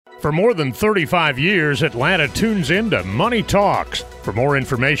For more than 35 years, Atlanta tunes into Money Talks. For more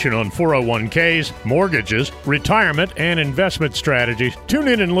information on 401ks, mortgages, retirement, and investment strategies, tune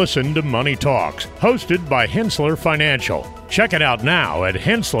in and listen to Money Talks, hosted by Hensler Financial. Check it out now at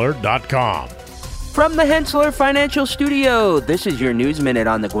hensler.com. From the Hensler Financial Studio, this is your News Minute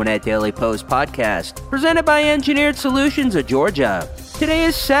on the Gwinnett Daily Post podcast, presented by Engineered Solutions of Georgia. Today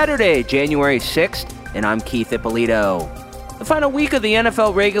is Saturday, January 6th, and I'm Keith Ippolito. The final week of the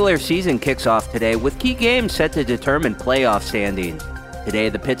NFL regular season kicks off today with key games set to determine playoff standings. Today,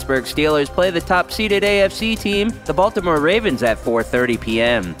 the Pittsburgh Steelers play the top-seeded AFC team, the Baltimore Ravens, at 4:30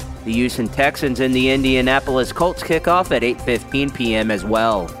 p.m. The Houston Texans and the Indianapolis Colts kick off at 8:15 p.m. as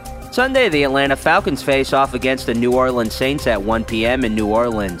well. Sunday, the Atlanta Falcons face off against the New Orleans Saints at 1 p.m. in New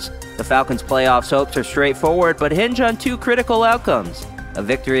Orleans. The Falcons' playoffs hopes are straightforward but hinge on two critical outcomes: a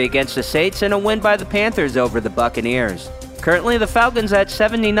victory against the Saints and a win by the Panthers over the Buccaneers. Currently, the Falcons at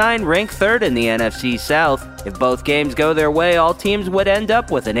 79 rank third in the NFC South. If both games go their way, all teams would end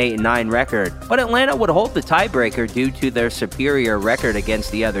up with an 8-9 record, but Atlanta would hold the tiebreaker due to their superior record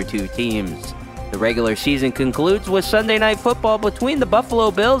against the other two teams. The regular season concludes with Sunday Night Football between the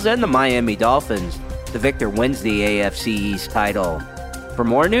Buffalo Bills and the Miami Dolphins. The victor wins the AFC East title. For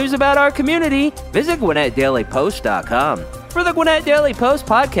more news about our community, visit GwinnettDailyPost.com. For the Gwinnett Daily Post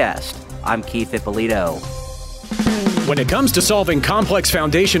podcast, I'm Keith Ippolito. When it comes to solving complex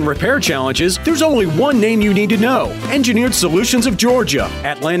foundation repair challenges, there's only one name you need to know: Engineered Solutions of Georgia,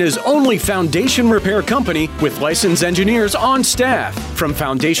 Atlanta's only foundation repair company with licensed engineers on staff. From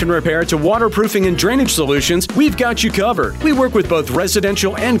foundation repair to waterproofing and drainage solutions, we've got you covered. We work with both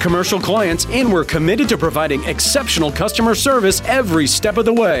residential and commercial clients, and we're committed to providing exceptional customer service every step of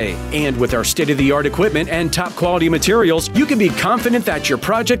the way. And with our state-of-the-art equipment and top-quality materials, you can be confident that your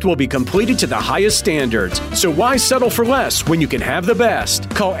project will be completed to the highest standards. So why settle for less when you can have the best?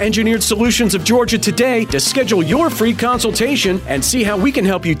 Call Engineered Solutions of Georgia today to schedule your free consultation and see how we can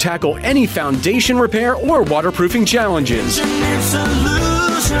help you tackle any foundation repair or waterproofing challenges. Engineered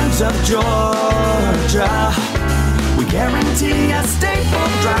Solutions of Georgia. We guarantee a stable,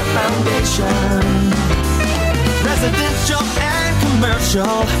 dry foundation. Residential and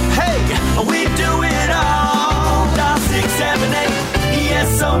commercial. Hey, we do it all. Dial 678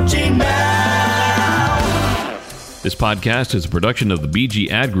 ESOG now. This podcast is a production of the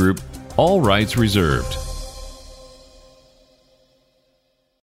BG Ad Group, all rights reserved.